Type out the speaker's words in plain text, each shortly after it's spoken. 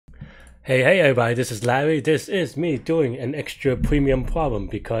Hey everybody, this is Larry. This is me doing an extra premium problem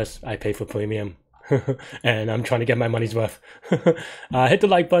because I pay for premium. And I'm trying to get my money's worth. Hit the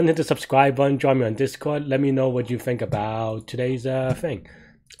like button, hit the subscribe button, join me on Discord. Let me know what you think about today's thing.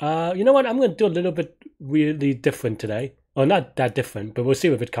 You know what? I'm going to do a little bit really different today. Or not that different, but we'll see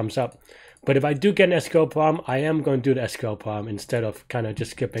if it comes up. But if I do get an SQL problem, I am going to do the SQL problem instead of kind of just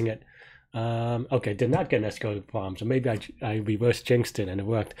skipping it. Okay, did not get an SQL problem, so maybe I reverse jinxed it and it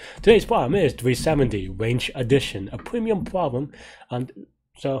worked. Today's problem is 370 range addition, a premium problem, and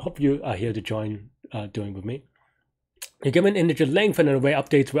so I hope you are here to join doing with me. You're given integer length and an array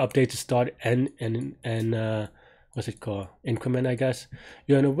updates where update to start and what's it called? Increment, I guess.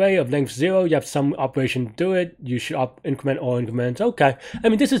 You're an array of length 0, you have some operation to do it, you should increment all increments. Okay, I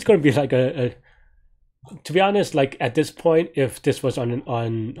mean this is going to be like a to be honest, like at this point, if this was on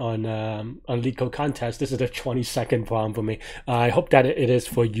Leetcode contest, this is a 20-second problem for me. I hope that it is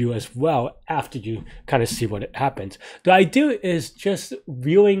for you as well after you kind of see what happens. The idea is just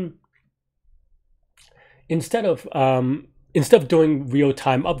viewing instead of doing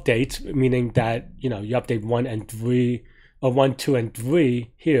real-time updates, meaning that you update 1 and 3 or 1, 2, and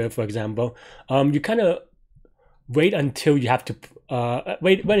 3 here, for example. You kind of wait until you have to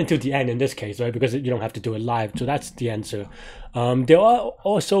wait until the end in this case, right? Because you don't have to do it live. So that's the answer. There are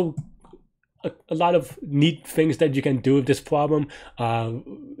also a lot of neat things that you can do with this problem.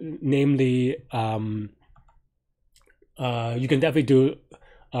 Namely, you can definitely do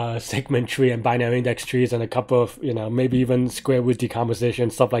segment tree and binary index trees and a couple of maybe even square root decomposition,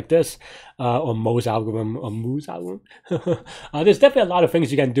 stuff like this, or Mo's algorithm or Moo's algorithm. There's definitely a lot of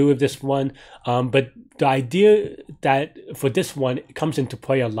things you can do with this one, but the idea that for this one it comes into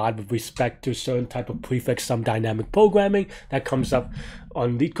play a lot with respect to certain type of prefix sum dynamic programming that comes up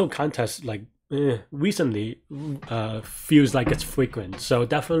on Leetcode contests like recently. Feels like it's frequent, so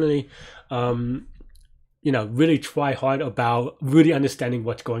definitely really try hard about really understanding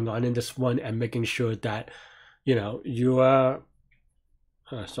what's going on in this one and making sure that, you are,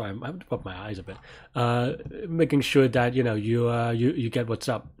 sorry, I have to put my eyes a bit, making sure that, you get what's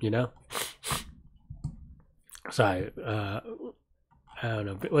up, Sorry, I don't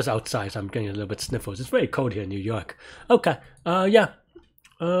know, it was outside, so I'm getting a little bit sniffles. It's very cold here in New York. Okay, yeah.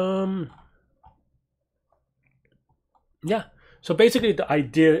 Yeah. So basically the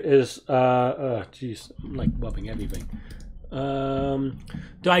idea is, geez, I'm like rubbing everything. The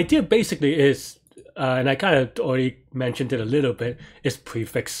idea basically is, and I kind of already mentioned it a little bit, is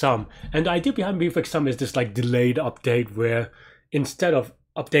prefix sum. And the idea behind prefix sum is this like delayed update where instead of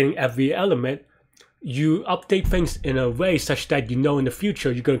updating every element, you update things in a way such that in the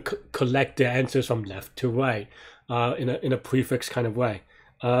future you're going to collect the answers from left to right in a prefix kind of way.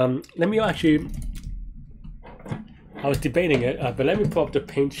 Let me actually... I was debating it, but let me pull up the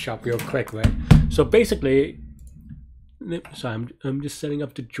paint shop real quick, right? So basically, sorry, I'm just setting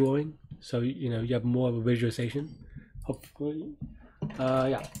up the drawing, so you have more of a visualization. Hopefully,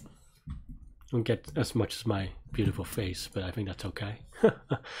 yeah, don't get as much as my beautiful face, but I think that's okay.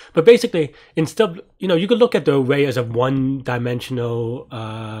 But basically, instead, you could look at the array as a one-dimensional,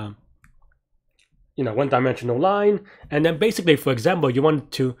 one-dimensional line, and then basically, for example, you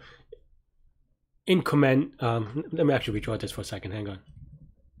want to increment, let me actually redraw this for a second, hang on.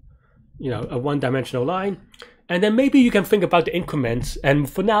 A one-dimensional line, and then maybe you can think about the increments, and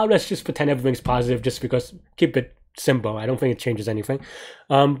for now let's just pretend everything's positive just because, keep it simple. I don't think it changes anything,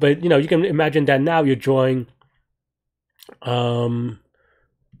 but you can imagine that now you're drawing,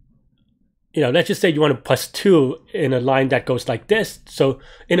 let's just say you want to +2 in a line that goes like this. So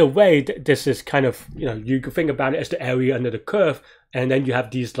in a way, this is kind of, you can think about it as the area under the curve, and then you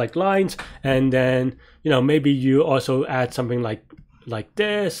have these like lines, and then maybe you also add something like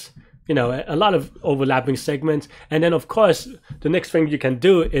this, a lot of overlapping segments, and then of course the next thing you can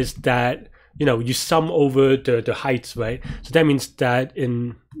do is that you sum over the heights, right? So that means that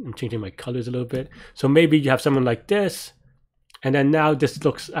I'm changing my colors a little bit, so maybe you have something like this, and then now this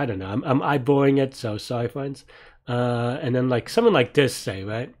looks, I don't know, I'm eyeballing it, so sorry friends, and then like something like this, say,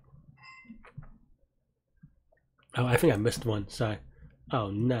 right? Oh, I think I missed one. Sorry.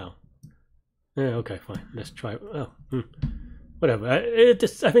 Oh no. Yeah, okay, fine. Let's try. Whatever. I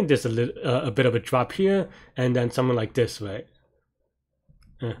think there's a bit of a drop here, and then something like this, right?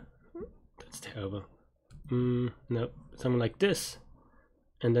 That's terrible. No, something like this,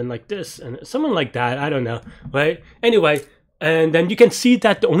 and then like this, and something like that. I don't know, right? Anyway, and then you can see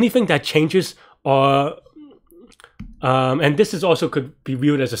that the only thing that changes are and this is also could be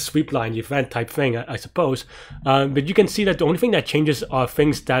viewed as a sweep line event type thing, I suppose. But you can see that the only thing that changes are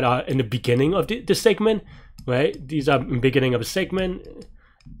things that are in the beginning of the segment, right? These are in the beginning of a segment.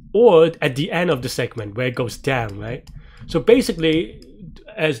 or at the end of the segment where it goes down, right? So basically,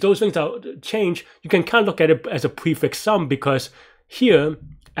 as those things are changed, you can kind of look at it as a prefix sum, because here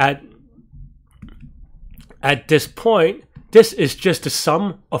at this point, this is just the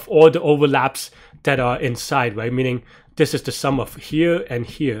sum of all the overlaps that are inside, right? Meaning this is the sum of here and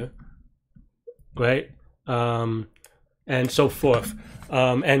here, right? And so forth.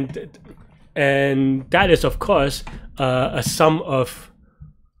 And that is, of course, a sum of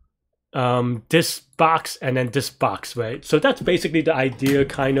this box and then this box, right? So that's basically the idea,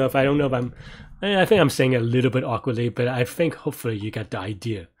 kind of. I don't know if I think I'm saying it a little bit awkwardly, but I think hopefully you get the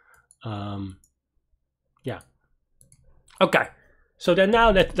idea. Yeah. Okay. So then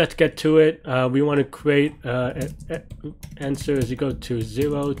now let's get to it. We want to create answer as you go to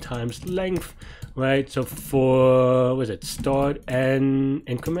 0 times length, right? So for, what is it, start and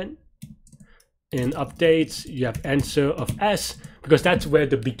increment. In updates, you have answer of s, because that's where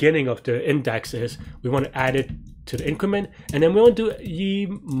the beginning of the index is. We want to add it to the increment, and then we want to do y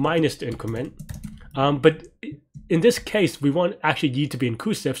minus the increment. But in this case, we want actually y to be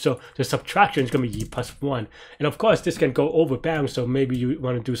inclusive, so the subtraction is going to be y plus 1. And of course, this can go over bounds, so maybe you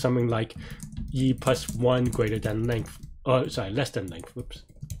want to do something like y plus 1 greater than length, or sorry, less than length, whoops.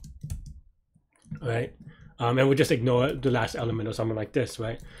 Right? And we'll just ignore the last element or something like this,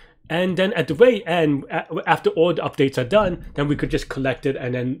 right? And then at the very end, after all the updates are done, then we could just collect it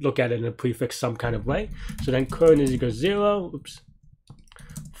and then look at it in a prefix some kind of way. So then current is equal to 0, oops,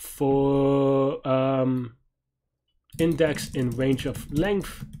 for index in range of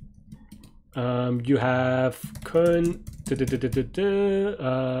length. You have current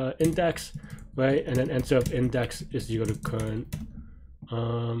index, right? And then answer of index is equal to current.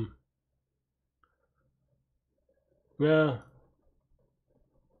 Yeah.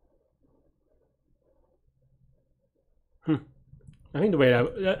 I think the way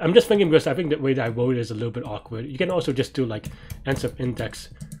that I'm just thinking, because I think the way that I wrote it is a little bit awkward. You can also just do like answer of index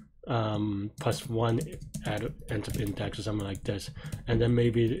plus 1 at answer of index or something like this, and then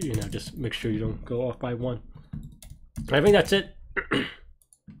maybe, you know, just make sure you don't go off by 1. I think that's it.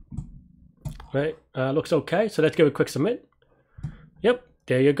 Right, looks okay. So let's give it a quick submit. Yep,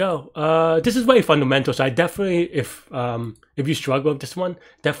 there you go. This is very fundamental, so I definitely, if you struggle with this one,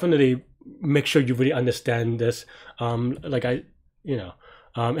 definitely make sure you really understand this. And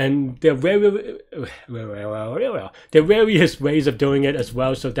there are various ways of doing it as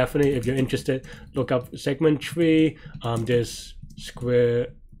well. So definitely, if you're interested, look up segment tree. There's square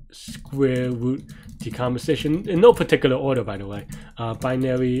root decomposition in no particular order, by the way.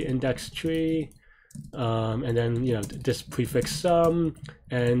 Binary index tree, and then, you know, this prefix sum,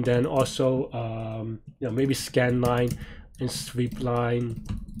 and then also you know, maybe scan line and sweep line,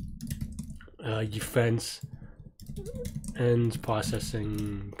 defense and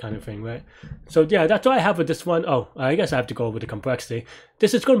processing kind of thing, right? So yeah, that's all I have with this one. Oh, I guess I have to go over the complexity.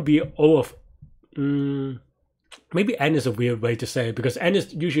 This is going to be O of maybe n is a weird way to say it, because n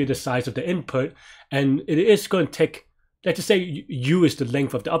is usually the size of the input, and it is going to take, let's just say u is the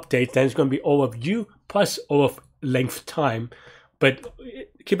length of the update, then it's going to be O of u plus O of length time. But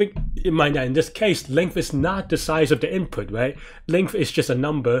keeping in mind that in this case, length is not the size of the input, right? Length is just a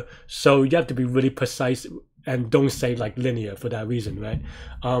number, so you have to be really precise and don't say like linear for that reason, right?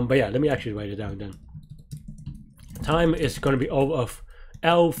 But yeah, let me actually write it down then. Time is going to be O of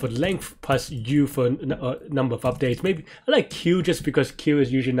L for length plus U for number of updates. Maybe I like Q just because Q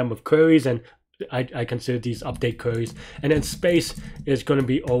is usually number of queries, and I consider these update queries. And then space is going to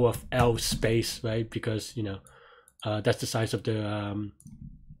be O of L space, right? Because, you know, that's the size of the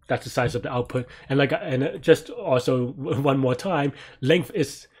output. And just also one more time, length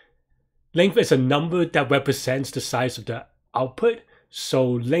is a number that represents the size of the output. So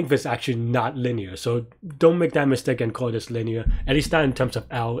length is actually not linear. So don't make that mistake and call this linear, at least not in terms of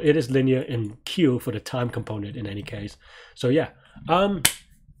L. It is linear in Q for the time component in any case. So yeah,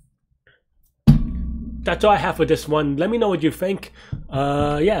 that's all I have for this one. Let me know what you think.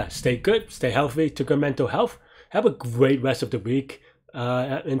 Yeah, stay good, stay healthy, to good mental health. Have a great rest of the week,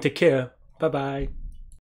 and take care. Bye-bye.